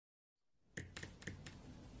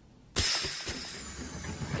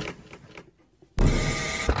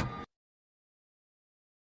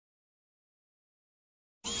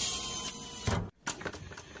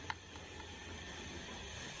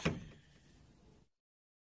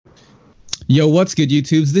Yo, what's good,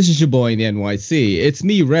 YouTubes? This is your boy in the NYC. It's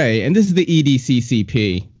me, Ray, and this is the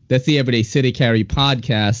EDCCP. That's the Everyday City Carry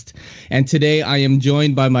podcast. And today I am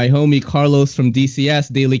joined by my homie Carlos from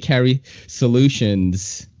DCS, Daily Carry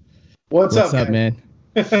Solutions. What's up, man?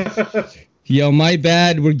 Yo, my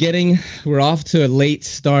bad. We're off to a late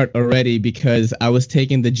start already because I was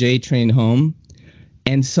taking the J train home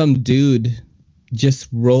and some dude just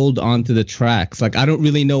rolled onto the tracks. Like, I don't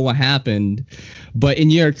really know what happened, but in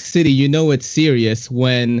New York City, you know it's serious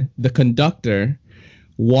when the conductor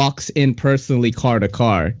walks in personally car to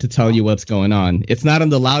car to tell you what's going on. It's not on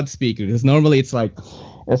the loudspeaker because normally it's like,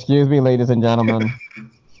 "Excuse me, ladies and gentlemen,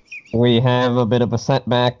 we have a bit of a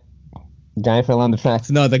setback. Guy fell on the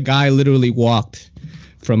tracks." No, the guy literally walked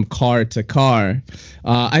from car to car.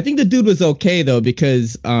 I think the dude was okay though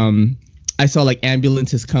because I saw like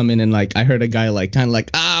ambulances come in and like I heard a guy like kind of like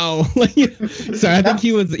ow. So I think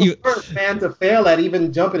he was the first man to fail at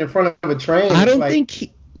even jumping in front of a train. I don't think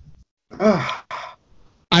he,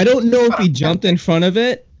 I don't know if he jumped in front of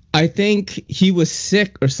it. I think he was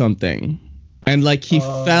sick or something, and like he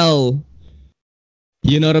fell.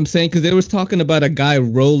 You know what I'm saying? Because they was talking about a guy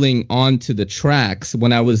rolling onto the tracks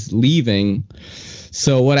when I was leaving.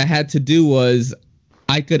 So what I had to do was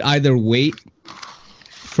I could either wait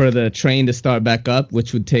for the train to start back up,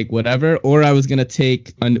 which would take whatever, or I was going to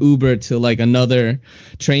take an Uber to like another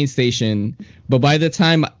train station. But by the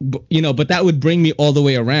time, but that would bring me all the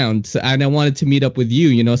way around. So, and I wanted to meet up with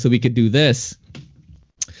you, so we could do this.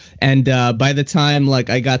 And by the time like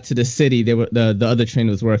I got to the city, the other train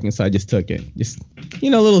was working, so I just took it. Just a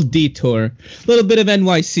little detour, a little bit of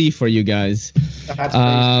NYC for you guys. That's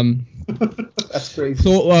crazy. That's crazy.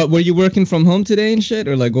 So were you working from home today and shit,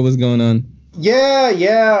 or like what was going on?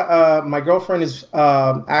 Yeah. My girlfriend is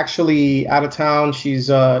actually out of town. She's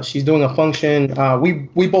doing a function.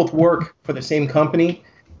 We both work for the same company,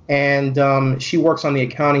 and she works on the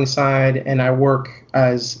accounting side, and I work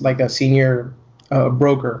as like a senior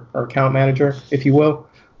broker or account manager, if you will.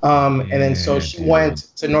 And then so she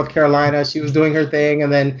went to North Carolina. She was doing her thing,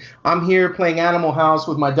 and then I'm here playing Animal House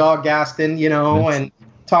with my dog Gaston, and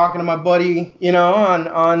talking to my buddy,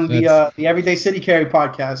 on the Everyday City Carry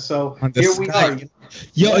podcast. So here we are.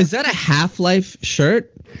 Yo, is that a Half-Life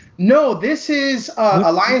shirt? No, this is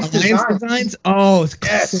Alliance Designs. Oh, it's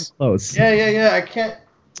so close. Yeah. I can't.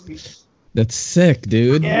 That's sick,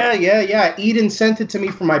 dude. Yeah. Eden sent it to me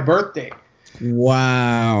for my birthday.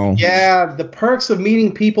 Wow. Yeah, the perks of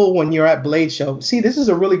meeting people when you're at Blade Show. See, this is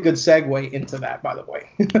a really good segue into that, by the way.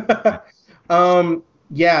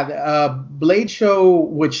 Blade Show,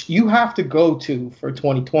 which you have to go to for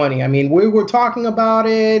 2020. I mean, we were talking about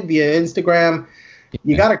it via Instagram.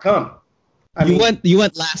 You got to come. You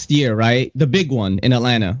went last year, right? The big one in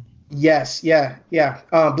Atlanta. Yes, yeah.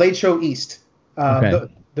 Blade Show East, okay.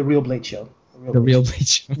 the real Blade Show. The real Blade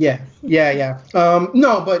Show. Yeah.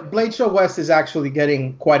 No, but Blade Show West is actually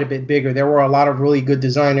getting quite a bit bigger. There were a lot of really good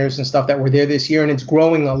designers and stuff that were there this year, and it's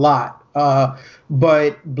growing a lot.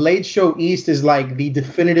 But Blade Show East is like the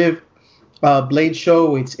definitive Blade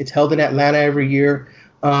Show. It's held in Atlanta every year,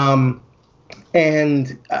 and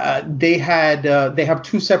they have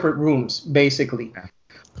two separate rooms basically.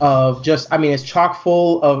 It's chock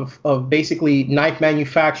full of basically knife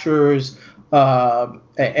manufacturers.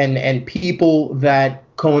 And people that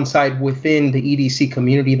coincide within the EDC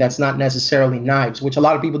community that's not necessarily knives, which a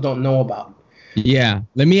lot of people don't know about. Yeah.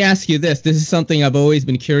 Let me ask you this. This is something I've always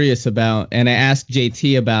been curious about, and I asked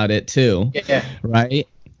JT about it too. Yeah. Right?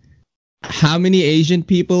 How many Asian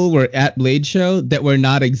people were at Blade Show that were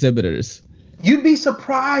not exhibitors? You'd be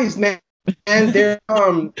surprised, man. And there,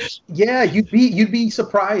 you'd be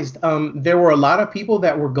surprised. There were a lot of people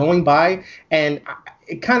that were going by, and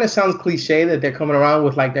it kind of sounds cliche that they're coming around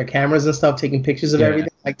with like their cameras and stuff, taking pictures of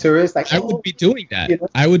everything, like tourists. Like I would be doing that.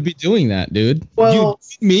 I would be doing that, dude. Well,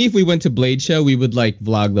 if we went to Blade Show, we would like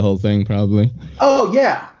vlog the whole thing, probably. Oh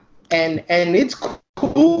yeah, and it's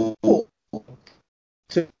cool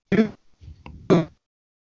to.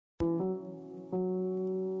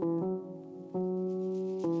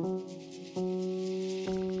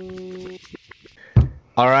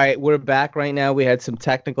 All right, we're back right now. We had some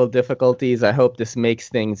technical difficulties. I hope this makes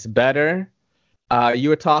things better. You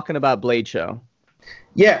were talking about Blade Show.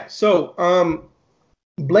 Yeah, so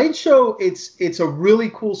Blade Show, it's a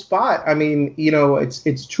really cool spot. I mean,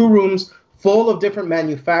 it's two rooms full of different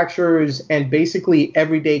manufacturers and basically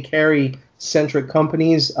everyday carry centric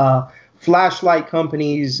companies, flashlight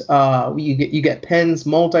companies. You get pens,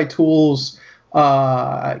 multi-tools,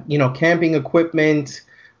 camping equipment.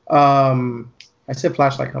 I said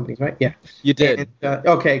flashlight companies, right? Yeah. You did. And,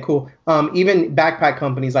 okay, cool. Even backpack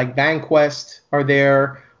companies like VanQuest are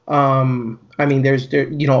there. I mean,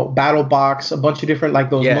 BattleBox, a bunch of different like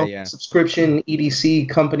those subscription EDC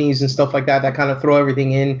companies and stuff like that kind of throw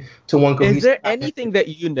everything in to one cohesive. Is there anything that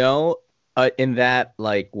you know in that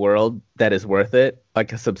like world that is worth it,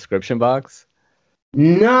 like a subscription box?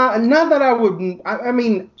 Not that I would. I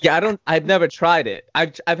mean, yeah, I've never tried it.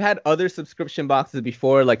 I've had other subscription boxes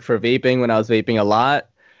before, like for vaping when I was vaping a lot.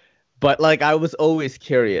 But like I was always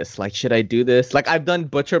curious, like should I do this? Like I've done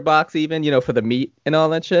ButcherBox even, for the meat and all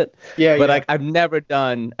that shit. Yeah. But like I've never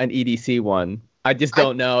done an EDC one. I just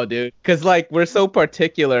don't know, dude. Because like we're so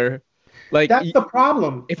particular. Like that's the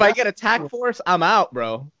problem. If I get attack force, I'm out,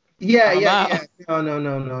 bro. Yeah.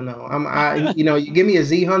 No. You give me a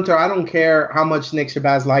Z Hunter, I don't care how much Nick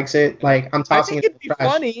Shabazz likes it. Like I'm tossing it in the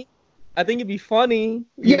trash. I think it'd be funny.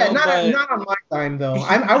 Not on my time though.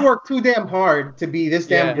 I work too damn hard to be this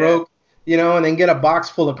damn broke, and then get a box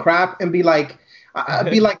full of crap and be like,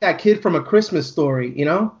 I'd be like that kid from A Christmas Story,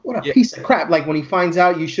 What a piece of crap! Like when he finds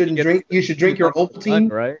out you shouldn't drink, you should drink your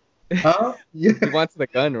Ovaltine, right? Huh? Yeah. He wants the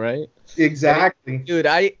gun, right? Exactly. Dude,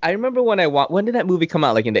 I remember when did that movie come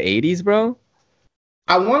out? Like in the 80s, bro?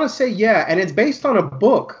 I want to say yeah, and it's based on a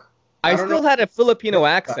book. I still had a Filipino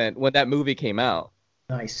accent when that movie came out.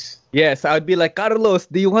 Nice. Yes, I would be like, Carlos,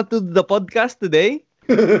 do you want to do the podcast today?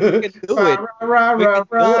 We can do it.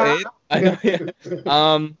 I know,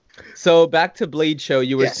 yeah. So back to Blade Show,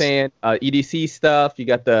 you were saying EDC stuff. You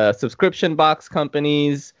got the subscription box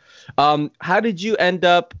companies. How did you end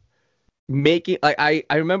up making? Like I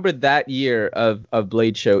remember that year of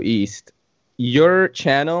Blade Show East, your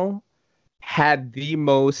channel had the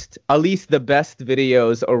most, at least the best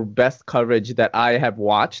videos or best coverage that I have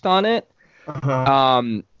watched on it.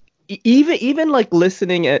 Uh-huh. Even like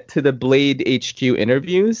listening to the Blade HQ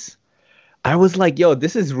interviews, I was like, yo,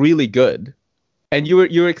 this is really good. And you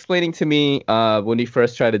were explaining to me when we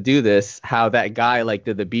first tried to do this, how that guy like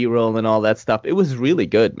did the B-roll and all that stuff. It was really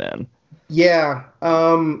good, man. Yeah.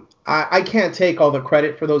 I can't take all the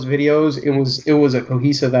credit for those videos. It was a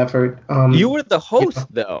cohesive effort. You were the host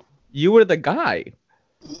though. You were the guy.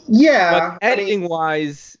 Yeah. But editing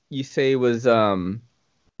wise, you say was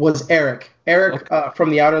Eric. Okay. From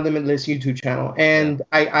the Outer Limitless YouTube channel. And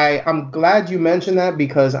I'm glad you mentioned that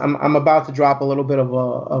because I'm about to drop a little bit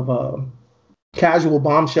of a casual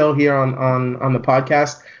bombshell here on the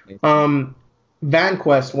podcast.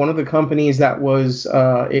 VanQuest, one of the companies that was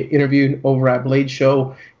interviewed over at Blade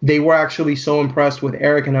Show, they were actually so impressed with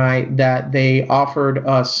Eric and I that they offered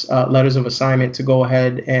us letters of assignment to go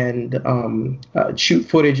ahead and shoot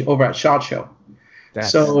footage over at SHOT Show.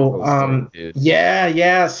 So I'm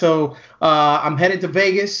headed to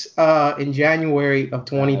Vegas in January of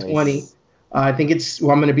 2020. Nice. I think I'm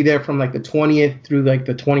going to be there from like the 20th through like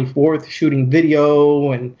the 24th, shooting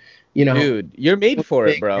video and Dude, you're made for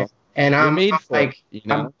it, bro. And I'm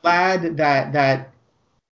glad that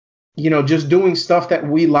just doing stuff that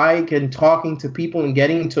we like and talking to people and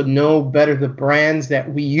getting to know better the brands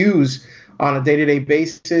that we use on a day-to-day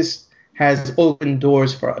basis has opened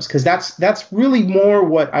doors for us, because that's really more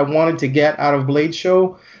what I wanted to get out of Blade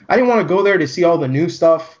Show. I didn't want to go there to see all the new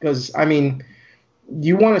stuff, because I mean,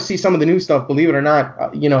 you want to see some of the new stuff, believe it or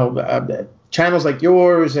not. Channels like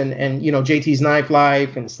yours and JT's Knife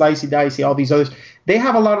Life and Slicey Dicey, all these others, they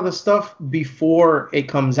have a lot of the stuff before it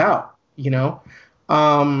comes out,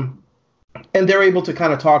 and they're able to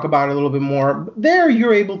kind of talk about it a little bit more. There,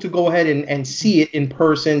 you're able to go ahead and see it in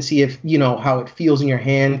person, see if how it feels in your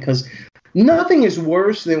hand, because nothing is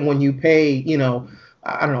worse than when you pay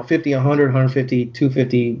I don't know, 50, 100, 150,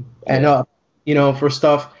 250 and up, for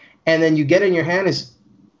stuff, and then you get it in your hand is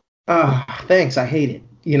thanks, I hate it,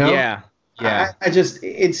 Yeah.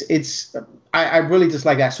 I really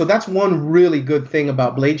dislike that. So that's one really good thing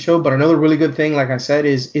about Blade Show. But another really good thing, like I said,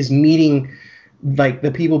 is meeting like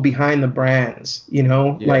the people behind the brands.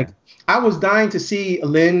 Like I was dying to see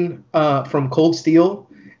Lynn from Cold Steel,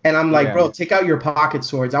 and I'm like, bro, take out your pocket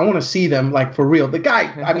swords. I want to see them like for real. The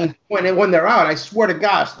guy, I mean, when they're out, I swear to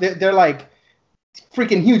gosh, they're like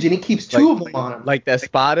freaking huge, and he keeps two of them on him. Like the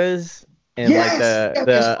Espadas and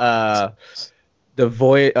the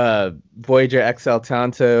Voyager XL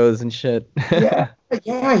Tantos and shit.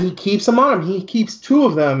 Yeah, he keeps them on him. He keeps two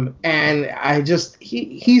of them, and I just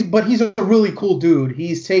he's a really cool dude.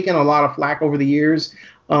 He's taken a lot of flack over the years,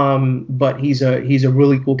 but he's a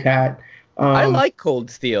really cool cat. I like Cold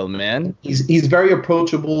Steel, man. He's very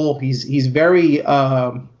approachable. He's very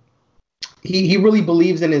he really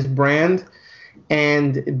believes in his brand,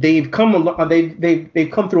 and they've come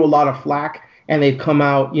through a lot of flack. and they've come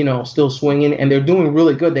out, still swinging, and they're doing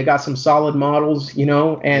really good. They got some solid models,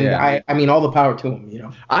 and I mean, all the power to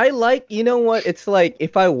them, I like, what? It's like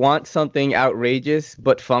if I want something outrageous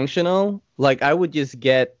but functional, like I would just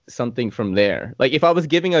get something from there. Like if I was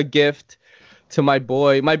giving a gift to my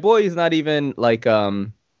boy is not even like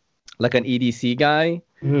an EDC guy.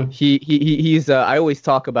 Mm-hmm. He's I always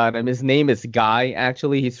talk about him. His name is Guy.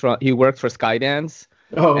 Actually, he works for Skydance.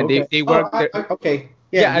 Oh, and okay. They work. Okay.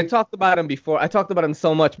 Yeah, I talked about him before. I talked about him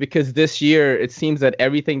so much because this year it seems that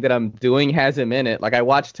everything that I'm doing has him in it. Like I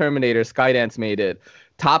watched Terminator, Skydance made it.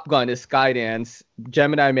 Top Gun is Skydance.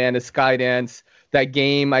 Gemini Man is Skydance. That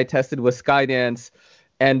game I tested was Skydance.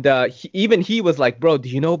 And he was like, bro, do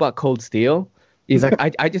you know about Cold Steel? He's like,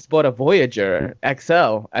 I just bought a Voyager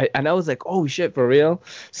XL. And I was like, oh, shit, for real?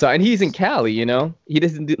 So, and he's in Cali, He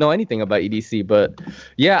doesn't know anything about EDC. But,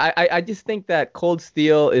 yeah, I just think that Cold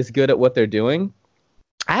Steel is good at what they're doing.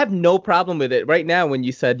 I have no problem with it. Right now, when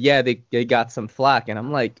you said, yeah, they got some flack, and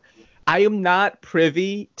I'm like, I am not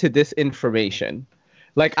privy to this information.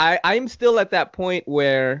 Like, I'm still at that point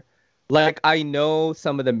where, like, I know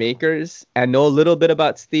some of the makers and know a little bit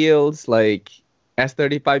about steels, like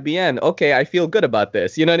S35BN. Okay, I feel good about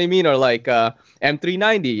this. You know what I mean? Or like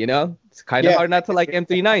M390, It's kind of hard not to like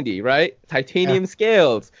M390, right? Titanium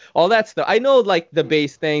scales, all that stuff. I know, like, the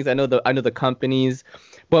base things. I know the companies.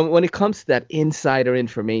 But when it comes to that insider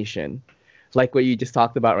information, like what you just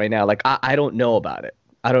talked about right now, like I don't know about it.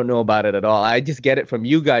 I don't know about it at all. I just get it from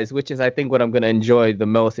you guys, which is, I think, what I'm going to enjoy the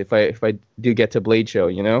most if I do get to Blade Show,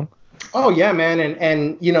 Oh, yeah, man.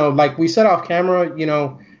 And like we said off camera,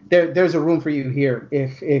 there's a room for you here.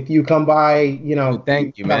 If you come by,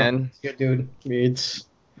 Thank you, man. Yeah, dude. Thanks.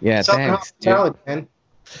 Talent, man.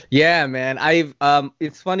 Yeah, man.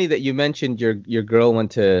 It's funny that you mentioned your girl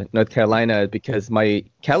went to North Carolina because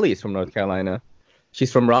Kelly is from North Carolina.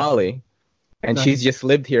 She's from Raleigh, and she's just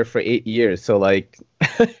lived here for 8 years. So like,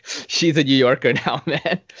 she's a New Yorker now,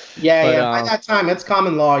 man. Yeah. By that time, it's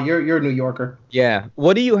common law. You're a New Yorker. Yeah.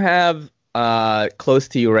 What do you have close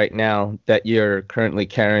to you right now that you're currently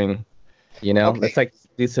carrying? Okay. Let's like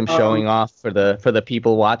do some showing off for the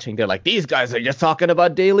people watching. They're like, these guys are just talking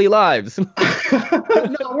about daily lives.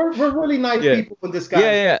 No, we're really nice people in this guy.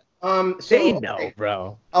 Yeah. So, they know,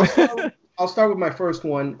 bro. I'll start with my first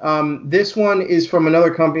one. This one is from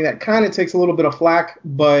another company that kind of takes a little bit of flack,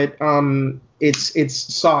 but it's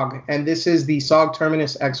SOG, and this is the SOG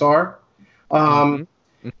Terminus XR.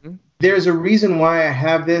 There's a reason why I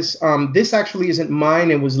have this. This actually isn't mine.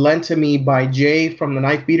 It was lent to me by Jay from the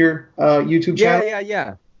Knife Beater YouTube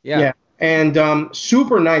channel. Yeah. And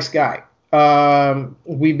super nice guy.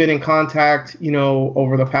 We've been in contact,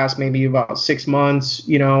 over the past maybe about 6 months,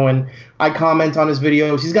 and I comment on his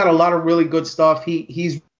videos. He's got a lot of really good stuff.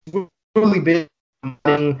 He's really been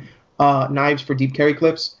doing knives for deep carry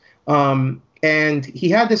clips. And he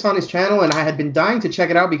had this on his channel, and I had been dying to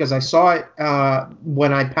check it out because I saw it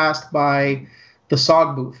when I passed by the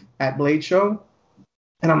SOG booth at Blade Show.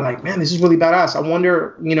 And I'm like, man, this is really badass. I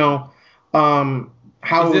wonder,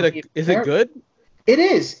 how is it good? It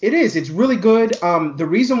is. It's really good. The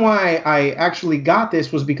reason why I actually got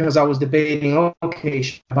this was because I was debating, okay,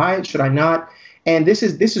 should I buy it? Should I not? And this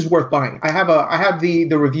is worth buying. I have the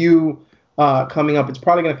review coming up. It's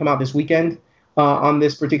probably going to come out this weekend on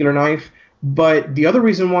this particular knife. But the other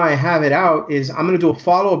reason why I have it out is I'm going to do a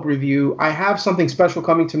follow-up review. I have something special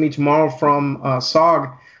coming to me tomorrow from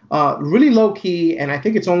SOG, really low-key, and I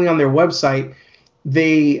think it's only on their website.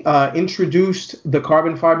 They introduced the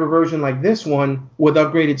carbon fiber version like this one with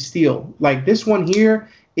upgraded steel. Like this one here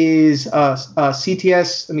is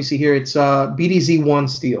CTS. Let me see here. It's BDZ1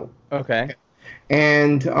 steel. Okay.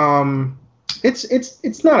 And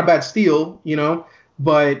it's not a bad steel,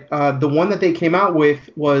 but the one that they came out with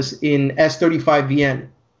was in S35VN,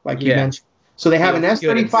 like you mentioned. So they have an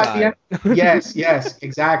S35VN. Yes,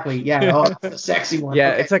 exactly. Yeah, oh, that's the sexy one.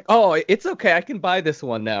 Yeah, okay. It's like, oh, it's okay. I can buy this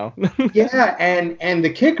one now. Yeah, and the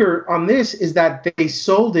kicker on this is that they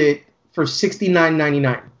sold it for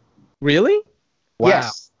 $69.99. Really? Wow.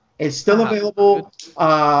 Yes, it's still available.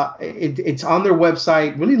 It's on their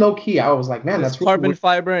website. Really low key. I was like, man, that's carbon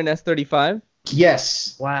fiber and S35.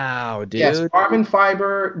 Yes. Wow, dude. Yes, carbon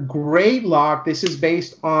fiber, great lock. This is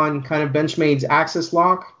based on kind of Benchmade's Access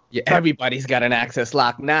lock. Yeah, everybody's got an Access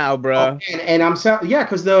lock now, bro. Oh, and I'm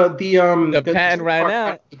because the pen ran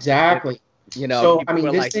out. Exactly. So people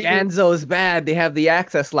were like, Ganzo's bad. They have the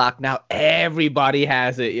Access lock now. Everybody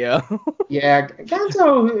has it, yo. Yeah,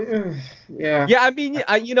 Ganzo. Yeah. Yeah, I mean,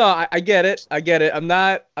 I get it.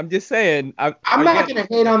 I'm just saying. I'm not gonna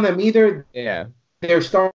hate on them either. Yeah. They're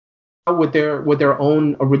starting out with their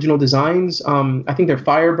own original designs. I think their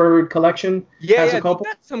Firebird collection has a couple.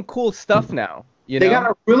 They got some cool stuff now. They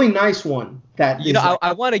got a really nice one that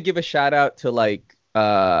I want to give a shout out to like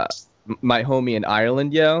my homie in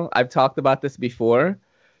Ireland, yo. I've talked about this before,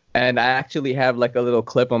 and I actually have like a little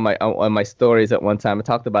clip on my stories at one time. I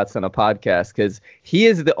talked about this on a podcast because he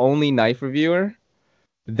is the only knife reviewer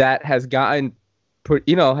that has gotten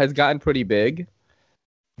pretty big.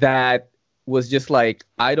 That was just like,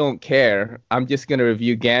 I don't care. I'm just gonna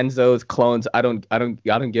review Ganzo's clones. I don't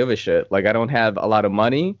give a shit. Like, I don't have a lot of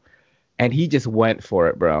money. And he just went for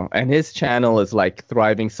it, bro. And his channel is like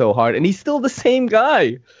thriving so hard. And he's still the same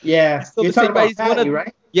guy. Yeah. He's still You're the same guy. talking about Patty,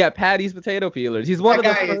 right? Yeah, Patty's Potato Peelers. He's one of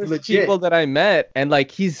the first people that I met. And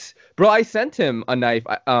like, I sent him a knife.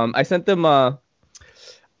 I sent them I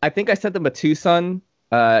think I sent them a Tucson.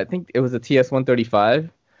 I think it was a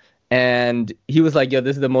TS-135. And he was like, yo,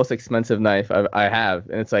 this is the most expensive knife I have.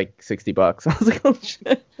 And it's like $60. I was like, oh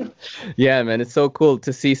shit. Yeah, man. It's so cool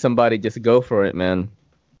to see somebody just go for it, man.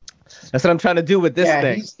 That's what I'm trying to do with this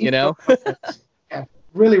thing, he's Yeah,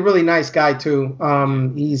 really, really nice guy too.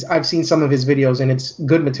 I've seen some of his videos and it's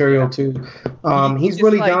good material too. He's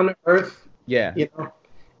really down to earth. Yeah.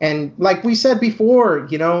 And like we said before,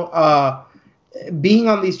 being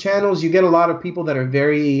on these channels, you get a lot of people that are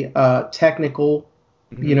very technical,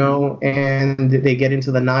 and they get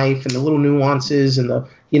into the knife and the little nuances and the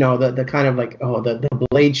kind of like, the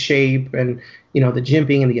blade shape and, the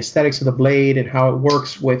jimping and the aesthetics of the blade and how it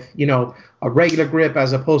works with, a regular grip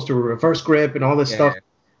as opposed to a reverse grip and all this stuff.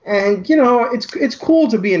 And, it's cool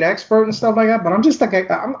to be an expert and stuff like that, but I'm just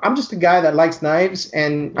a guy that likes knives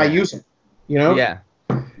and I use them, Yeah.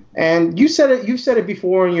 And you've said it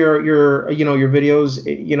before in your videos,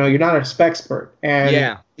 you're not a spec expert.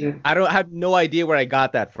 And I have no idea where I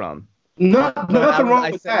got that from. Nothing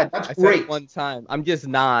wrong with that. That's great. Said it one time. I'm just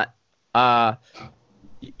not. I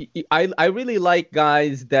really like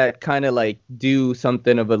guys that kind of like do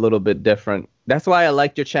something of a little bit different. That's why I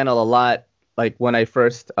liked your channel a lot. Like when I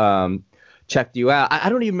first checked you out, I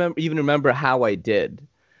don't even remember how I did.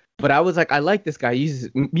 But I was like, I like this guy. He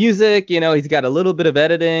uses music, he's got a little bit of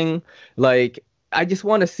editing. Like, I just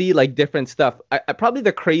want to see like different stuff. I probably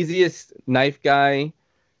the craziest knife guy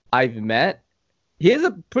I've met. He has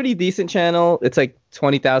a pretty decent channel. It's like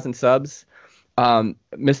 20,000 subs.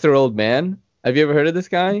 Mr. Old Man. Have you ever heard of this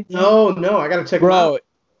guy? No, I gotta check him out.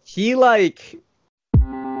 He like.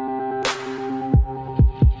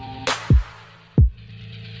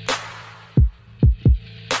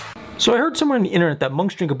 So I heard somewhere on the internet that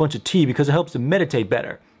monks drink a bunch of tea because it helps them meditate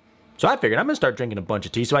better. So I figured I'm gonna start drinking a bunch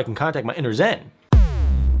of tea so I can contact my inner Zen.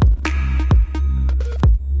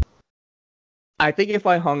 I think if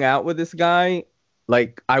I hung out with this guy,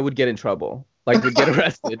 like, I would get in trouble. Like, we'd get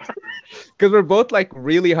arrested. Because we're both, like,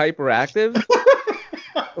 really hyperactive.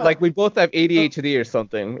 Like, we both have ADHD or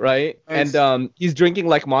something, right? Nice. And he's drinking,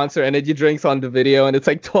 like, Monster Energy drinks on the video, and it's,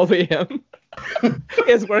 like, 12 a.m.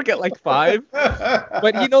 He has work at, like, 5.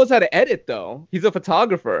 But he knows how to edit, though. He's a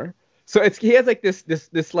photographer. So he has, like,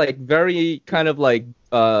 this like, very kind of, like,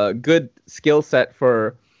 good skill set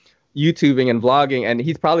for YouTubing and vlogging, and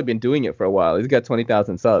he's probably been doing it for a while. He's got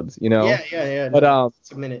 20,000 subs, Yeah. But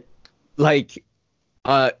it's a minute. Like,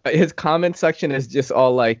 his comment section is just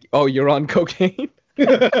all like, "Oh, you're on cocaine."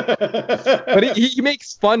 But he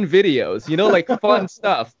makes fun videos, like fun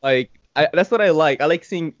stuff. Like that's what I like. I like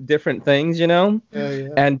seeing different things, Yeah.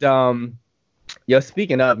 And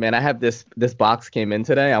speaking of, man, I have this box came in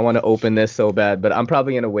today. I want to open this so bad, but I'm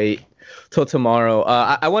probably gonna wait till tomorrow.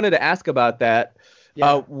 I wanted to ask about that.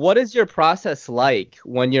 Yeah. What is your process like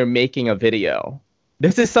when you're making a video?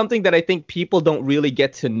 This is something that I think people don't really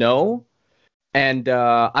get to know. And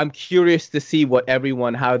I'm curious to see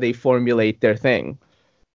how they formulate their thing.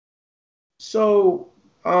 So,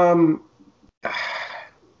 okay,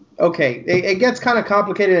 it gets kind of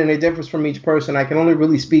complicated and it differs from each person. I can only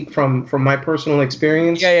really speak from my personal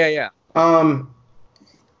experience. Yeah.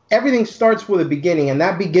 Everything starts with a beginning, and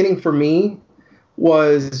that beginning for me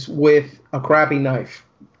was with a crappy knife.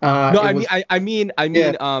 I mean,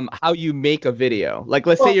 how you make a video. Like,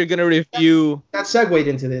 let's say you're gonna review. That segued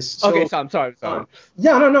into this. So, okay, so I'm sorry.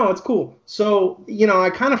 Yeah, no, it's cool. So, I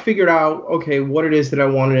kind of figured out, okay, what it is that I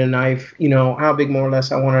wanted a knife. How big more or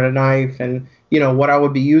less I wanted a knife, and what I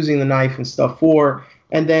would be using the knife and stuff for.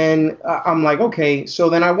 And then I'm like, okay. So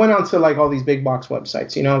then I went on to like all these big box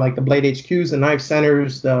websites, like the Blade HQs, the Knife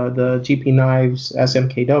Centers, the GP Knives,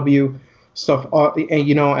 SMKW stuff,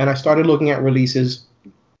 and I started looking at releases.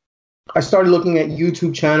 I started looking at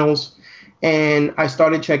YouTube channels, and I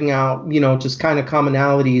started checking out, just kind of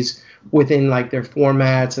commonalities within like their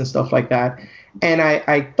formats and stuff like that. And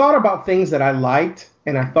I thought about things that I liked,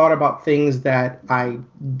 and I thought about things that I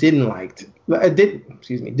didn't liked.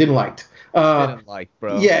 Didn't liked. Didn't like,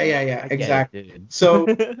 bro. Yeah, exactly. So,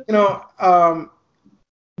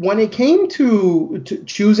 when it came to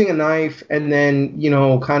choosing a knife and then,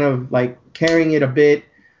 kind of like carrying it a bit,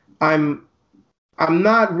 I'm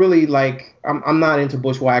not really like, I'm not into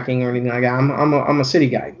bushwhacking or anything like that. I'm a city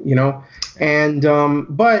guy, and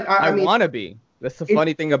but I mean, want to be. That's the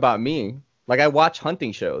funny thing about me. Like, I watch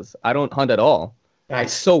hunting shows. I don't hunt at all.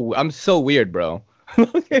 Nice. I'm so weird, bro.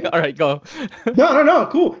 Okay, all right, go. No,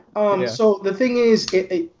 cool. So the thing is,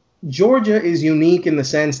 Georgia is unique in the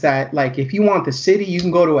sense that, like, if you want the city, you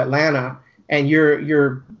can go to Atlanta, and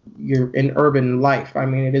you're in urban life. I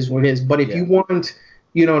mean, it is what it is. But if you want,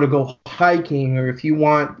 to go hiking, or if you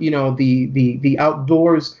want, the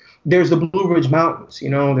outdoors, there's the Blue Ridge Mountains.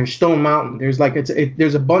 There's Stone Mountain. There's like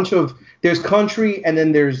there's a bunch of there's country, and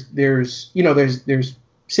then there's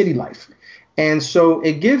city life. And so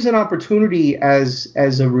it gives an opportunity as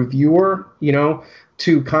a reviewer,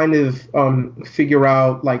 to kind of figure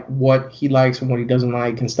out like what he likes and what he doesn't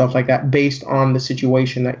like and stuff like that based on the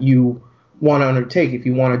situation that you want to undertake. If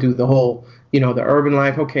you want to do the whole, the urban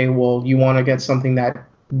life, okay, well, you want to get something that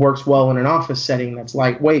works well in an office setting, that's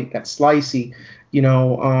lightweight, that's slicey,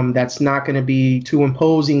 that's not going to be too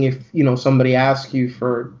imposing if, somebody asks you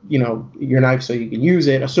for, your knife so you can use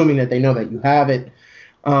it, assuming that they know that you have it.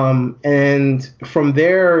 And from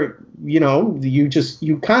there,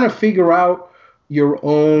 you kind of figure out your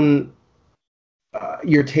own,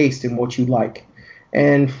 your taste in what you like.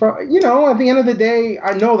 And at the end of the day,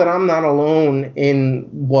 I know that I'm not alone in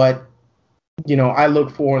what, I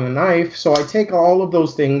look for in a knife. So I take all of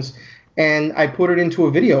those things and I put it into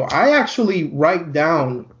a video. I actually write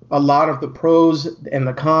down a lot of the pros and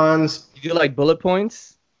the cons. You do like bullet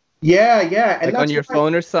points? Yeah. And like on your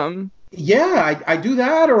phone or something? Yeah, I do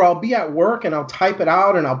that, or I'll be at work and I'll type it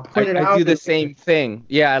out and I'll print it out. I do the same thing.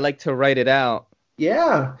 Yeah, I like to write it out.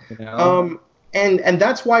 Yeah. And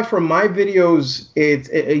that's why for my videos,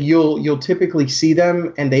 you'll typically see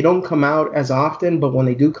them and they don't come out as often, but when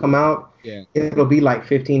they do come out, it'll be like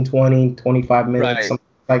 15, 20, 25 minutes, something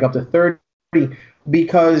like up to 30,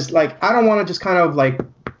 because like I don't want to just kind of like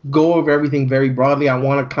go over everything very broadly. I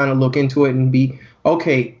want to kind of look into it and be,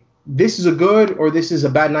 okay, this is a good or this is a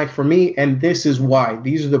bad knife for me, and this is why.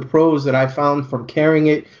 These are the pros that I found from carrying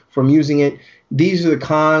it, from using it. These are the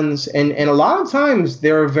cons, and a lot of times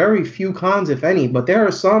there are very few cons, if any, but there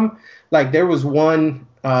are some. Like there was one.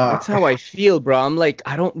 That's how I feel, bro. I'm like,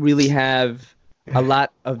 I don't really have a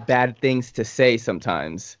lot of bad things to say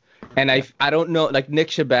sometimes, and I don't know. Like Nick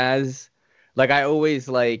Shabazz, like I always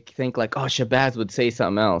like think like, oh, Shabazz would say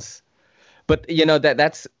something else. But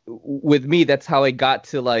that's with me. That's how I got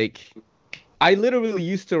to like. I literally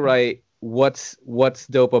used to write what's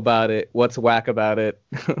dope about it, what's whack about it,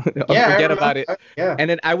 forget about it. Yeah. And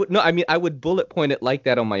then I would bullet point it like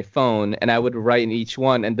that on my phone, and I would write in each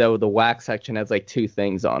one, and the whack section has like 2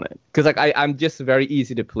 things on it, because like I'm just very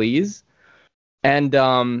easy to please, and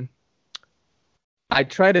I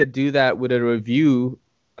try to do that with a review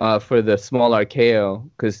for the small Archaeo,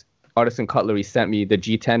 because Artisan Cutlery sent me the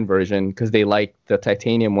G10 version because they liked the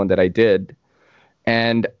titanium one that I did,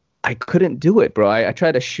 and I couldn't do it, bro. I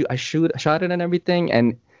tried to shot it and everything,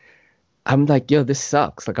 and I'm like, yo, this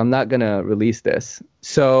sucks. Like, I'm not gonna release this.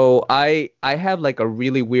 So I have like a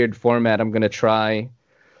really weird format I'm gonna try,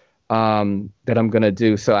 that I'm gonna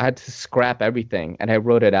do. So I had to scrap everything, and I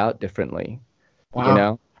wrote it out differently.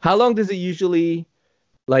 Wow. How long does it usually,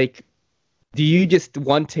 like, do you just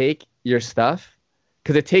one take your stuff?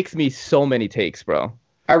 Because it takes me so many takes, bro.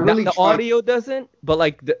 The audio doesn't, but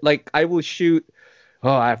like I will shoot.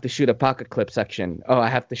 Oh, I have to shoot a pocket clip section. Oh, I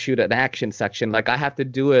have to shoot an action section. Like I have to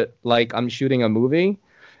do it like I'm shooting a movie,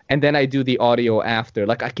 and then I do the audio after.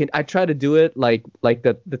 Like I try to do it like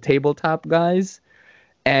the tabletop guys,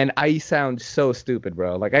 and I sound so stupid,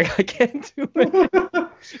 bro. Like I can't do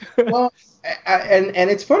it. Well, and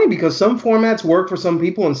it's funny because some formats work for some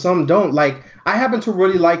people and some don't. Like I happen to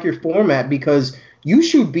really like your format because you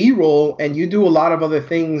shoot B-roll and you do a lot of other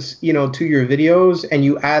things, to your videos, and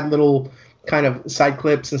you add little kind of side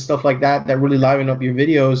clips and stuff like that really liven up your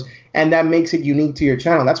videos, and that makes it unique to your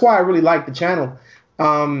channel. That's why I really like the channel.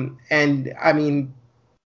 And I mean,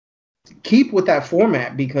 keep with that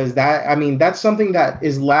format, because that's something that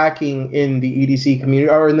is lacking in the EDC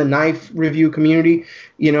community or in the knife review community.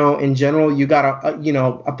 In general, you got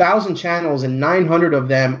 1,000 channels and 900 of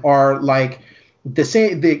them are like the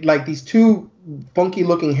same, like these 2 funky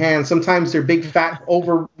looking hands. Sometimes they're big fat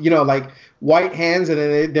over like white hands, and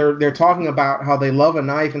then they're talking about how they love a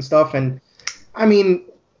knife and stuff. And I mean,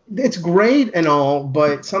 it's great and all,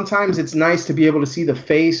 but sometimes it's nice to be able to see the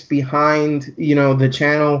face behind, the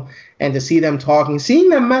channel and to see them talking, seeing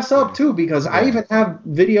them mess up too, because I even have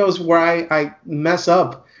videos where I mess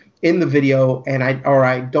up in the video and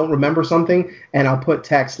I don't remember something and I'll put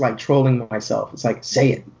text like trolling myself. It's like,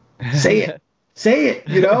 say it, say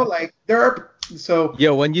it, like derp. So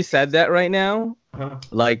yo, when you said that right now,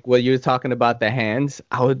 like when you were talking about the hands,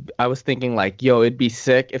 I was thinking like, yo, it'd be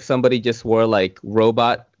sick if somebody just wore like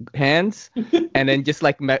robot hands and then just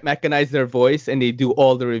like mechanize their voice and they do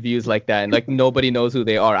all the reviews like that and like nobody knows who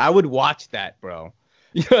they are. I would watch that, bro.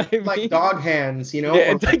 You know what I mean? Like dog hands, Yeah,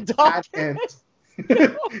 it's like dog hands.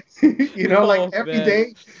 Like every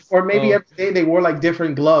day, or maybe every day they wore like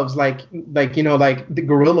different gloves, like the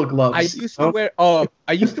gorilla gloves. I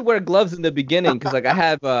used to wear gloves in the beginning because like I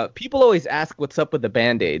have people always ask what's up with the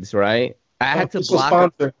Band-Aids, right? I had to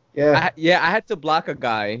block I had to block a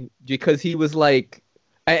guy because he was like,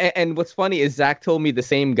 and what's funny is Zach told me the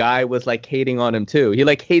same guy was like hating on him too. He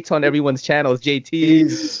like hates on everyone's channels,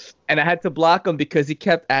 JT. And I had to block him because he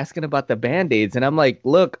kept asking about the Band-Aids. And I'm like,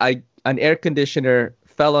 look, an air conditioner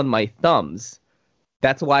fell on my thumbs.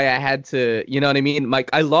 That's why I had to, you know what I mean? Like,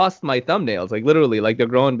 I lost my thumbnails, like literally, like they're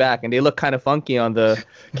growing back and they look kind of funky on the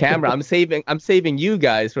camera. I'm saving you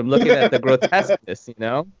guys from looking at the grotesqueness, you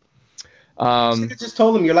know? You just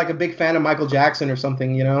told him you're like a big fan of Michael Jackson or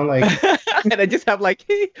something, like. And I just have like,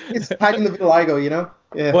 it's packing the vitiligo,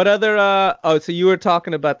 Yeah. What other? So you were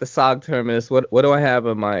talking about the SOG Terminus. What do I have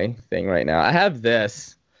on my thing right now? I have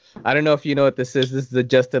this. I don't know if you know what this is. This is the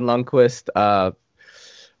Justin Lundquist.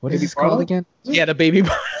 What is he called again? Yeah, the baby.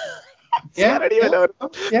 Yeah, I don't even know.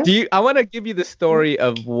 Yeah. I want to give you the story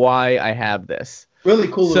of why I have this. Really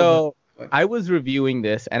cool. So I was reviewing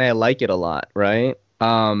this and I like it a lot, right?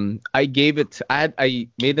 I gave it. I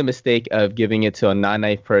made the mistake of giving it to a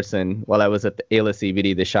non-knife person while I was at the A-List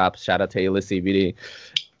CBD, the shop. Shout out to A-List CBD,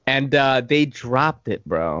 and they dropped it,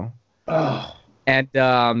 bro. Oh. And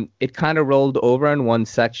it kind of rolled over in one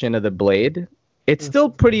section of the blade. It's still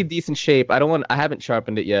pretty decent shape. I haven't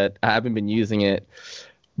sharpened it yet. I haven't been using it,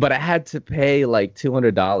 but I had to pay like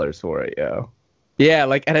 $200 for it, yo. Yeah,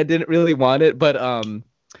 like, and I didn't really want it, but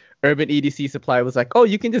Urban EDC Supply was like, oh,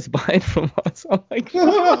 you can just buy it from us. I'm like,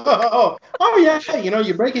 oh yeah,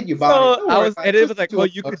 you break it, you buy it. And it was like, well,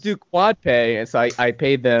 you could do quad pay, and so I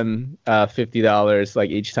paid them $50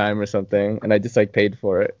 like each time or something, and I just like paid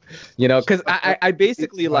for it, because I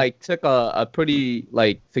basically like took a pretty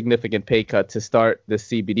like significant pay cut to start the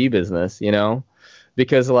CBD business,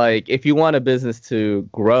 because like if you want a business to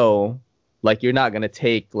grow, like you're not gonna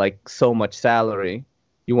take like so much salary.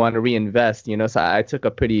 You want to reinvest, so I took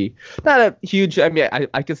a pretty, not a huge, I mean,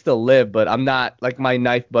 I can still live, but I'm not, like, my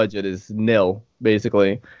knife budget is nil,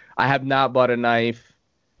 basically. I have not bought a knife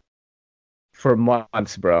for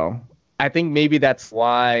months, bro. I think maybe that's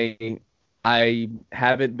why I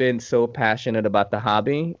haven't been so passionate about the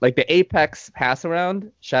hobby. Like, the Apex Pass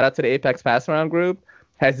Around, shout out to the Apex Pass Around group,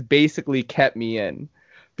 has basically kept me in.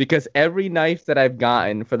 Because every knife that I've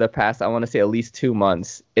gotten for the past, I want to say at least 2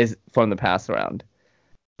 months, is from the Pass Around.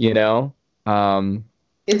 Dude, I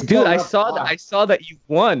saw that you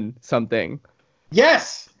won something.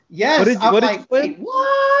 Yes. What did you win? Wait,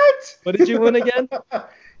 what? What did you win again?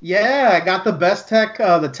 Yeah, I got the best tech,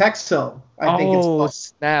 the Texel. I think it's called.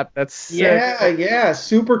 Snap! That's sick. Yeah,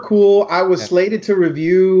 super cool. I was slated to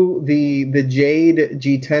review the Jade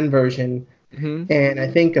G10 version, and I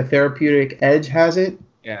think a Therapeutic Edge has it.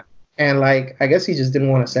 Yeah. And like, I guess he just didn't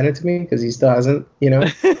want to send it to me because he still hasn't,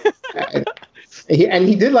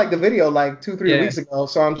 He did like the video like 2-3 weeks ago,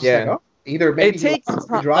 so I'm just like, oh, either maybe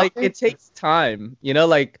it takes time,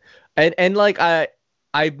 like, and like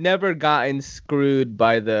I've never gotten screwed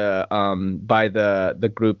by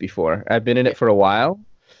the group before. I've been in it for a while,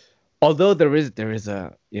 although there is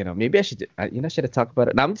a maybe I should have talked about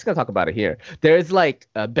it. No, I'm just gonna talk about it here. There is like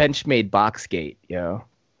a Benchmade Boxgate,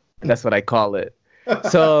 that's what I call it.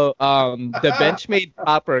 So the Benchmade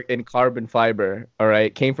copper in carbon fiber, all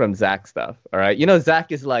right, came from Zach stuff, all right.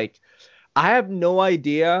 Zach is like, I have no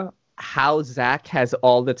idea how Zach has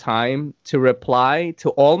all the time to reply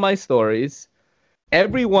to all my stories,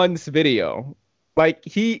 everyone's video. Like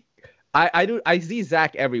I see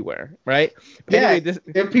Zach everywhere, right? But anyway,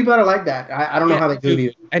 there are people that are like that. I don't know how they do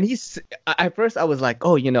it. And at first I was like,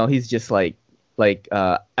 oh, he's just like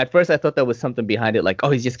at first I thought there was something behind it, like,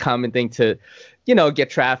 oh, he's just commenting to, get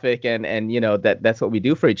traffic and that's what we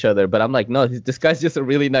do for each other. But I'm like, no, this guy's just a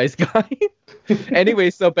really nice guy. Anyway,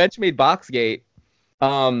 so Benchmade Boxgate,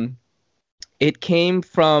 it came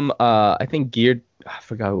from I think Geared, I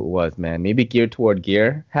forgot who it was, man. Maybe Geared Toward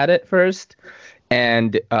Gear had it first,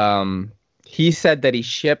 and he said that he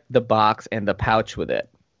shipped the box and the pouch with it.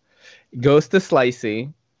 Goes to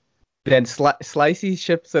Slicey, then Slicey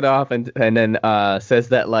ships it off and then says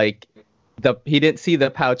that like he didn't see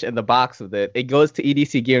the pouch and the box with it. It goes to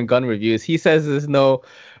EDC Gear and Gun Reviews. He says there's no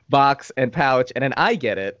box and pouch, and then I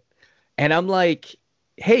get it, and I'm like,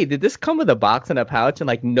 hey, did this come with a box and a pouch? And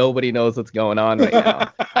like nobody knows what's going on right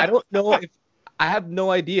now. I don't know if I have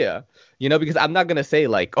no idea, because I'm not gonna say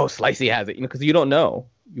like, oh, Slicey has it, because you don't know.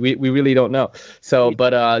 We really don't know. So,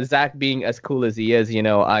 but Zach being as cool as he is, he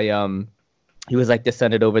was like, just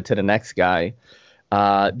send it over to the next guy.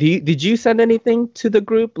 Did you send anything to the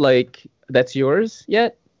group like that's yours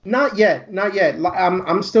yet? Not yet.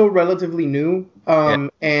 I'm still relatively new,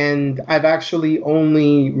 and I've actually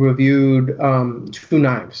only reviewed 2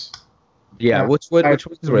 knives. Yeah, which ones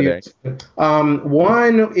were there?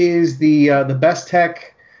 One is the Bestech.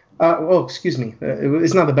 Excuse me.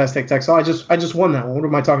 It's not the Bestech. So I just won that one. What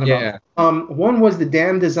am I talking about? One was the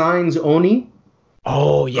Damn Designs Oni.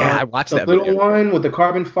 Oh yeah, I watched that. The little one with the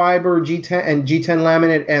carbon fiber G10 and G10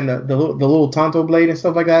 laminate and the little Tonto blade and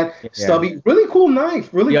stuff like that. Yeah. Stubby, really cool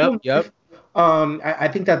knife. Really cool. Yep. I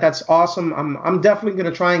think that's awesome. I'm definitely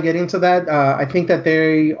gonna try and get into that. I think that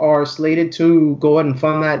they are slated to go ahead and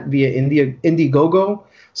fund that via Indiegogo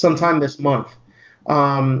sometime this month.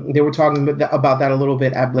 They were talking about that a little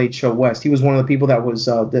bit at Blade Show West. He was one of the people that was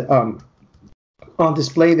on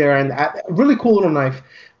display there, and really cool little knife.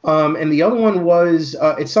 And the other one was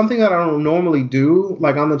it's something that I don't normally do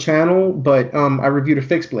like on the channel, but I reviewed a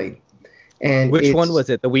fixed blade. And which one was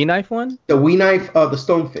it? The WE knife one? The WE knife, the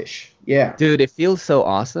Stonefish. Yeah. Dude, it feels so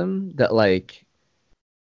awesome that like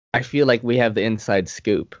I feel like we have the inside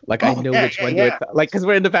scoop. Like I know which one you're like, because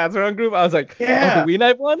we're in the Panzer group. I was like, the WE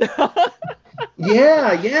knife one.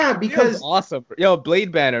 yeah, because awesome. Yo,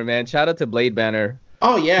 Blade Banner, man. Shout out to Blade Banner.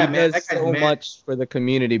 Oh yeah, he does so much for the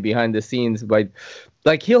community behind the scenes. But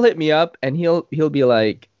like he'll hit me up and he'll be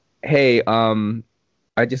like, hey,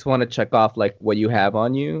 I just want to check off like what you have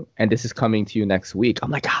on you, and this is coming to you next week.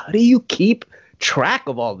 I'm like, how do you keep track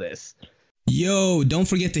of all this? Yo, don't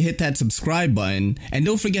forget to hit that subscribe button, and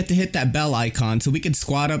don't forget to hit that bell icon so we can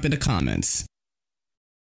squad up in the comments.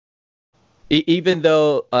 Even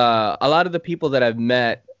though a lot of the people that I've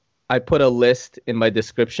met, I put a list in my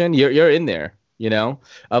description. You're in there,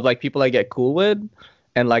 of like people I get cool with.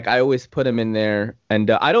 And like I always put them in there,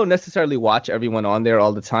 and I don't necessarily watch everyone on there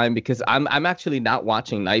all the time because I'm actually not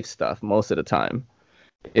watching knife stuff most of the time.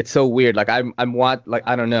 It's so weird. Like I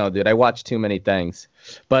don't know, dude. I watch too many things,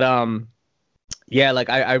 but yeah. Like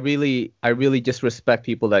I really just respect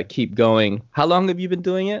people that keep going. How long have you been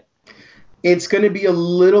doing it? It's going to be a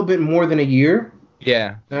little bit more than a year.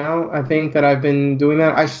 Yeah. Now I think that I've been doing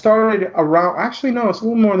that. I started around. Actually, no, it's a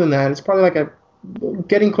little more than that. It's probably like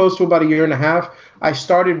getting close to about a year and a half. I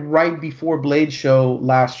started right before Blade Show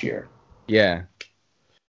last year. Yeah.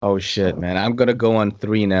 Oh shit, man! I'm gonna go on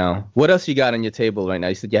 3 now. What else you got on your table right now?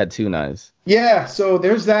 You said you had 2 knives. Yeah. So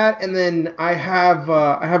there's that, and then I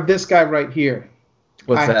have this guy right here.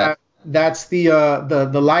 What's that? That's the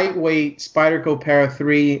lightweight Spyderco Para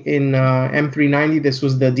 3 in M390. This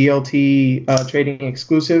was the DLT trading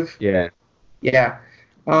exclusive. Yeah. Yeah.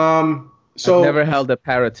 So I've never held a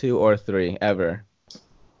Para 2 or 3 ever.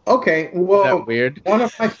 Okay, well, is that weird? One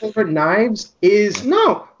of my favorite knives is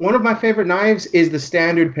the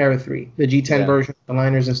standard Para 3, the G10 version, the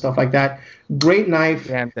liners and stuff like that. Great knife.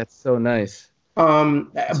 Damn, that's so nice.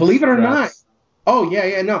 Believe it or not. Oh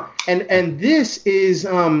yeah, no, and this is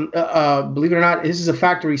believe it or not, this is a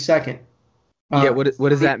factory second. What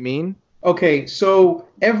does that mean? Okay, so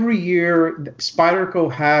every year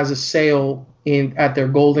Spyderco has a sale at their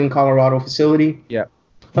Golden, Colorado facility. Yeah.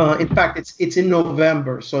 In fact, it's in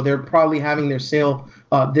November, so they're probably having their sale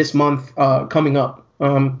this month coming up.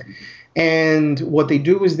 And what they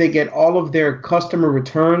do is they get all of their customer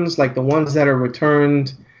returns, like the ones that are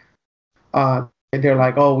returned. They're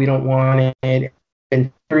like, oh, we don't want it,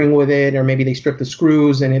 and with it, or maybe they strip the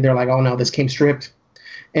screws, and they're like, oh no, this came stripped.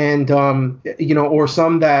 And or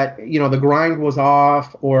some that the grind was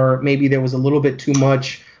off, or maybe there was a little bit too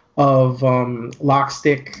much of lock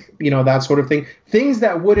stick, that sort of thing. Things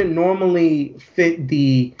that wouldn't normally fit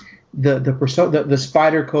the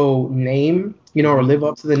Spyderco name, or live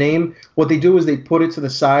up to the name. What they do is they put it to the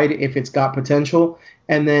side if it's got potential,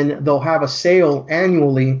 and then they'll have a sale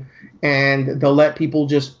annually, and they'll let people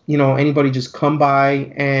just, anybody just come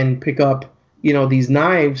by and pick up, these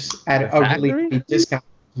knives at a really deep discount.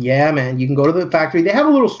 Yeah, man, you can go to the factory. They have a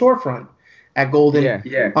little storefront at Golden.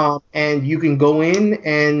 Yeah. And you can go in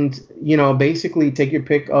and, basically take your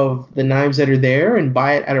pick of the knives that are there and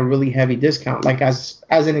buy it at a really heavy discount. Like as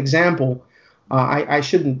an example, I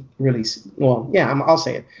shouldn't really. Well, yeah, I'll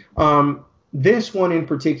say it. This one in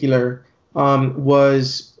particular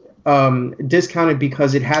was discounted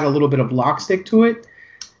because it had a little bit of lock stick to it.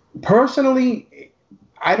 Personally,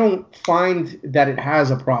 I don't find that it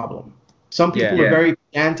has a problem. Some people are very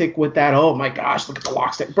pedantic with that. Oh my gosh, look at the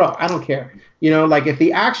lock stick, bro. I don't care. Like if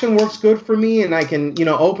the action works good for me and I can,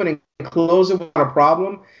 open and close it without a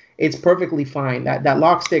problem, it's perfectly fine. That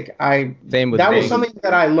lock stick, that was something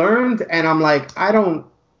that I learned, and I'm like, I don't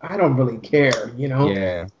really care,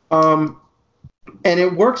 Yeah. And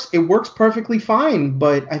it works perfectly fine.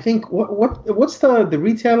 But I think what's the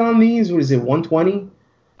retail on these? What is it, 120?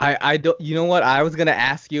 I don't. You know what? I was gonna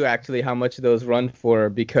ask you actually how much those run for,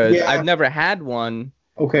 because I've never had one.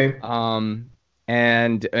 Okay.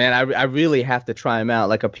 And I really have to try them out,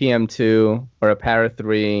 like a PM2 or a Para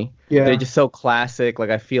 3. Yeah. They're just so classic. Like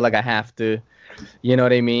I feel like I have to, you know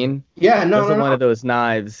what I mean? Yeah. No. Those are one of those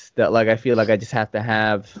knives that like I feel like I just have to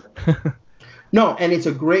have. No, and it's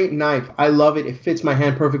a great knife. I love it. It fits my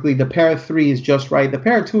hand perfectly. The Para 3 is just right. The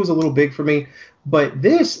Para 2 is a little big for me. But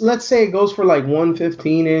this, let's say it goes for like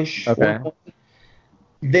 115-ish. Okay.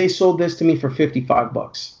 They sold this to me for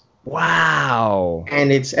 $55. Wow.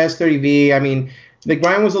 And it's S30V. I mean, the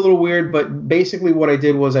grind was a little weird, but basically what I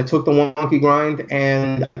did was I took the wonky grind,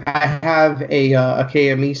 and I have a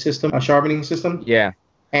KME system, a sharpening system. Yeah.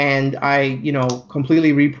 And I,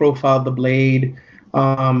 completely reprofiled the blade.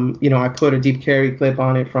 I put a deep carry clip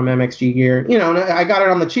on it from MXG Gear. And I got it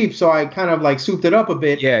on the cheap, so I kind of like souped it up a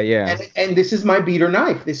bit. Yeah. And this is my beater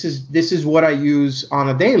knife. This is what I use on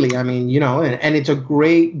a daily. I mean, and it's a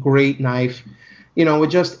great knife.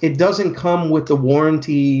 It doesn't come with the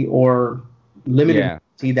warranty or limited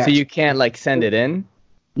warranty. So you can't like send it in?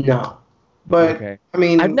 No. But okay. I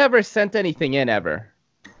mean, I've never sent anything in ever.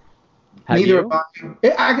 Neither have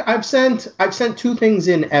I. I've sent 2 things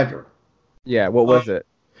in ever. Yeah, what was it?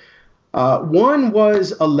 One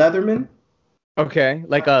was a Leatherman. Okay,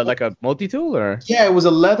 like a multi-tool, or? Yeah, it was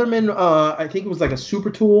a Leatherman. I think it was like a super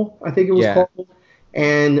tool, I think it was called.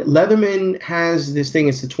 And Leatherman has this thing.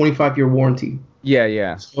 It's a 25-year warranty.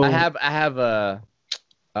 Yeah. So, I have the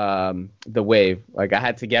Wave. Like I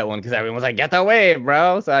had to get one because everyone was like, "Get the Wave,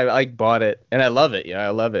 bro!" So I like bought it, and I love it. Yeah, I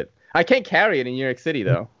love it. I can't carry it in New York City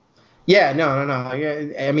though. Yeah, no.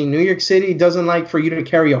 Yeah, I mean, New York City doesn't like for you to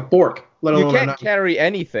carry a fork. You can't carry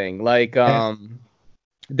anything. Like,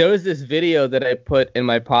 there was this video that I put in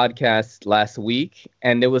my podcast last week,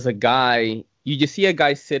 and there was a guy. You just see a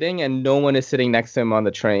guy sitting, and no one is sitting next to him on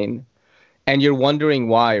the train, and you're wondering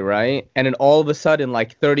why, right? And then all of a sudden,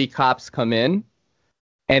 like 30 cops come in,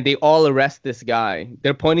 and they all arrest this guy.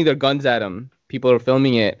 They're pointing their guns at him. People are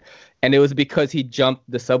filming it, and it was because he jumped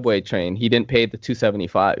the subway train. He didn't pay the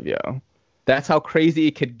 $275, yo. That's how crazy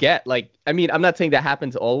it could get. Like, I mean, I'm not saying that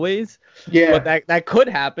happens always. Yeah. But that could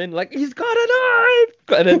happen. Like, he's got a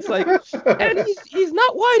knife. And it's like, and he's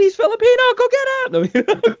not white. He's Filipino. Go get him.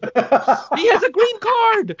 He has a green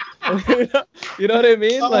card. You know what I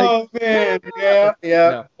mean? Like, oh, man. Yeah.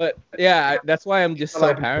 No, but, yeah, that's why I'm just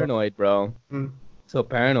so paranoid, bro. So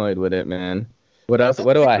paranoid with it, man. What else?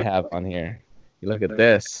 What do I have on here? You look at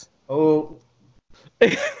this. Oh.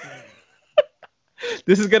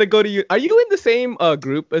 This is gonna go to you. Are you in the same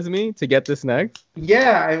group as me to get this next?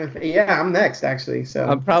 Yeah, I'm next actually. So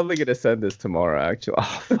I'm probably gonna send this tomorrow. Actually,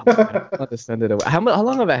 I want to send it away. How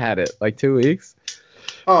long have I had it? Like 2 weeks?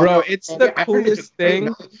 Oh, bro, it's the coolest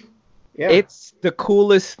thing. Yeah. It's the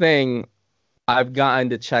coolest thing I've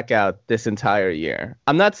gotten to check out this entire year.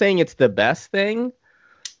 I'm not saying it's the best thing,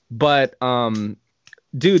 but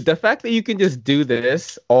dude, the fact that you can just do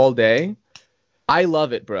this all day. I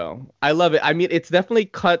love it, bro. I love it. I mean, it's definitely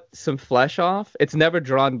cut some flesh off. It's never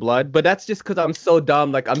drawn blood, but that's just because I'm so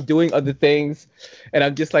dumb. Like, I'm doing other things, and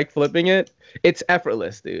I'm just, like, flipping it. It's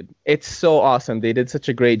effortless, dude. It's so awesome. They did such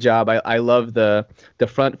a great job. I love the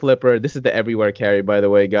front flipper. This is the Everywhere Carry, by the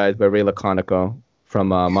way, guys, by Ray Laconico from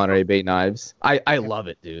Monterey Bay Knives. I love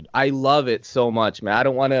it, dude. I love it so much, man. I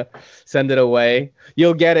don't want to send it away.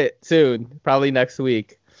 You'll get it soon, probably next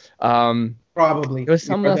week. Probably. There was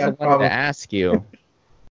something else I wanted to ask you.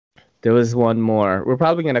 There was one more. We're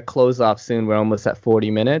probably going to close off soon. We're almost at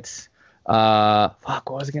 40 minutes. What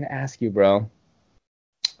was I going to ask you, bro?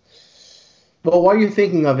 Well, while you're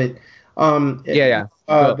thinking of it,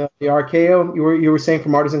 the RKO you were saying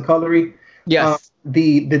from Artisan Cutlery. Yes.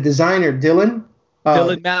 The designer Dylan.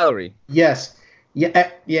 Dylan Mallory. Yes.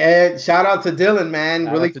 Yeah. Shout out to Dylan,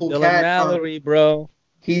 man. Really cool Dylan cat. Mallory, bro.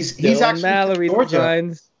 He's Dylan actually Mallory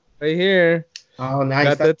designs right here. Oh, nice.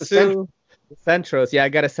 Got that too. The Centros. Yeah, I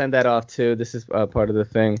gotta send that off too. This is part of the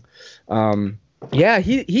thing. Yeah,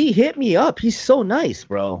 he hit me up. He's so nice,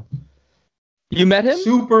 bro. You met him?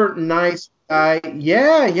 Super nice guy.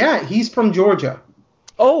 Yeah. He's from Georgia.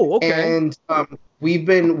 Oh, okay. And we've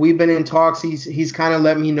been in talks. He's kind of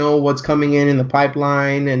let me know what's coming in the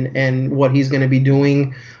pipeline and what he's going to be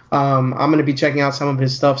doing. I'm going to be checking out some of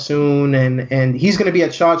his stuff soon, and he's going to be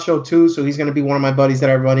at SHOT Show too. So he's going to be one of my buddies that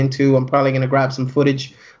I run into. I'm probably going to grab some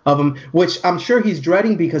footage of him, which I'm sure he's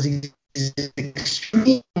dreading because he's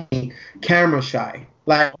extremely camera shy.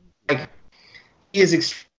 Like he is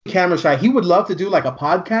extremely camera shy. He would love to do like a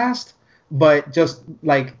podcast, but just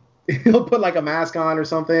like he'll put like a mask on or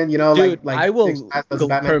something, you know. Dude, like I will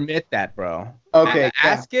permit that, bro. Okay.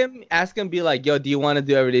 Ask him. Be like, yo, do you want to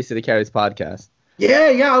do Everyday City Carries podcast?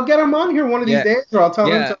 Yeah. I'll get him on here one of these days, or I'll tell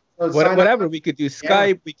him to whatever. We could do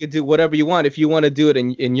Skype. We could do whatever you want. If you want to do it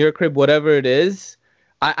in your crib, whatever it is.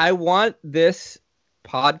 I want this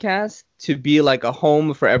podcast to be like a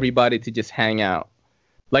home for everybody to just hang out.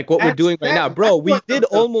 Like what we're doing right now. Bro, we did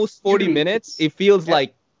almost 40 minutes. It feels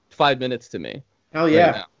like 5 minutes to me. Hell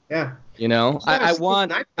yeah. Right yeah. You know, I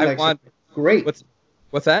want great.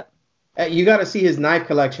 What's that? You got to see his knife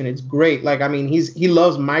collection. It's great. Like, I mean, he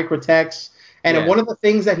loves Microtex. And one of the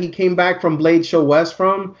things that he came back from Blade Show West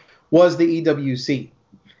from was the EWC.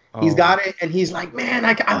 He's got it, and he's like, man,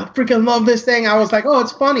 I freaking love this thing. I was like, oh,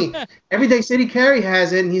 it's funny. Everyday City Carry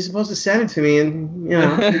has it, and he's supposed to send it to me, and you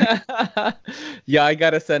know. Yeah, I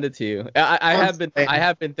gotta send it to you. I have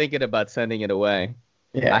been thinking about sending it away.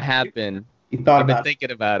 Yeah, I have been. I've been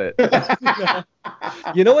thinking about it.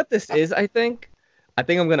 You know what this is? I think I'm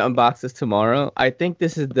gonna unbox this tomorrow. I think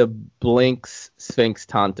this is the Blinks Sphinx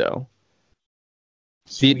Tonto.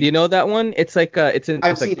 Do you know that one? It's like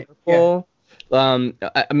I've seen it. Yeah.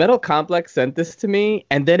 A Metal Complex sent this to me,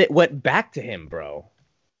 and then it went back to him, bro.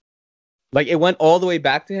 Like, it went all the way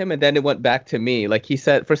back to him, and then it went back to me. Like, he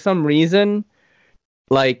said, for some reason,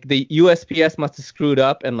 like, the USPS must have screwed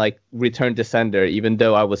up and, like, returned to sender, even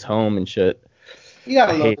though I was home and shit. You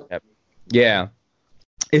gotta love it. Yeah.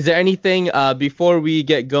 Is there anything, before we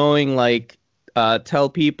get going, like, tell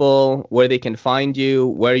people where they can find you,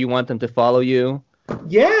 where you want them to follow you?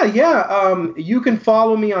 Yeah. You can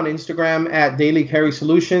follow me on Instagram at Daily Carry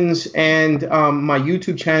Solutions, and my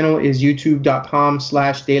YouTube channel is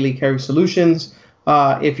youtube.com/Daily Carry Solutions.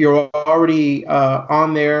 If you're already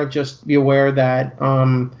on there, just be aware that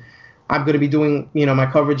I'm going to be doing, my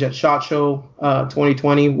coverage at SHOT Show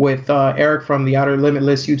 2020 with Eric from the Outer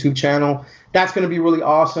Limitless YouTube channel. That's going to be really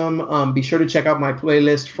awesome. Be sure to check out my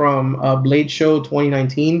playlist from Blade Show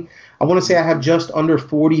 2019. I want to say I have just under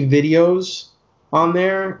 40 videos on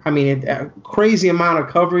there. I mean, a crazy amount of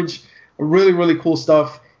coverage, really, really cool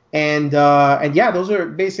stuff. And yeah, those are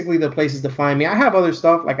basically the places to find me. I have other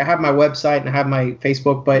stuff, like I have my website and I have my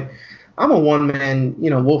Facebook, but I'm a one-man,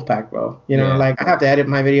 wolf pack, bro. Like I have to edit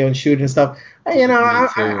my video and shoot and stuff.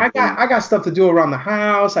 I got stuff to do around the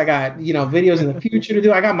house. I got, videos in the future to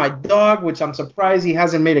do. I got my dog, which I'm surprised he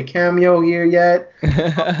hasn't made a cameo here yet.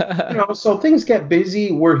 So things get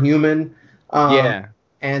busy. We're human. Yeah.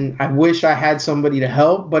 And I wish I had somebody to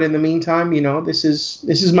help, but in the meantime, this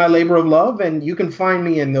is my labor of love, and you can find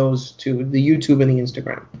me in those two, the YouTube and the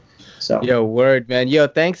Instagram. So. Yo, word, man. Yo,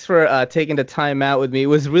 thanks for taking the time out with me. It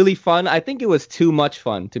was really fun. I think it was too much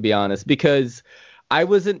fun, to be honest, because I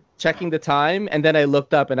wasn't checking the time, and then I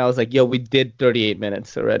looked up and I was like, yo, we did 38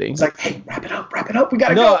 minutes already. It's like, hey, wrap it up. We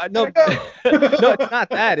gotta go. No, no, it's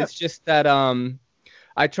not that. It's just that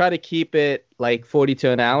I try to keep it like 40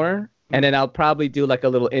 to an hour. And then I'll probably do like a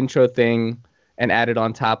little intro thing and add it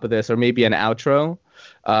on top of this, or maybe an outro.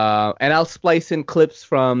 And I'll splice in clips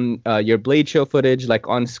from your Blade Show footage, like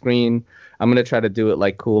on screen. I'm going to try to do it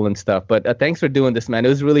like cool and stuff. But thanks for doing this, man. It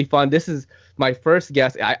was really fun. This is my first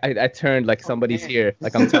guest. I turned like somebody's here.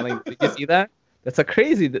 Like I'm telling you. Did you see that? That's a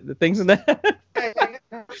crazy, the things in that.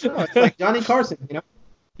 It's like Johnny Carson,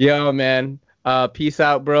 Yo, man. Peace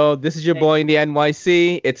out, bro. This is your boy in the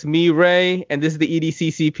NYC. It's me, Ray, and this is the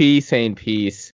EDCCP saying peace.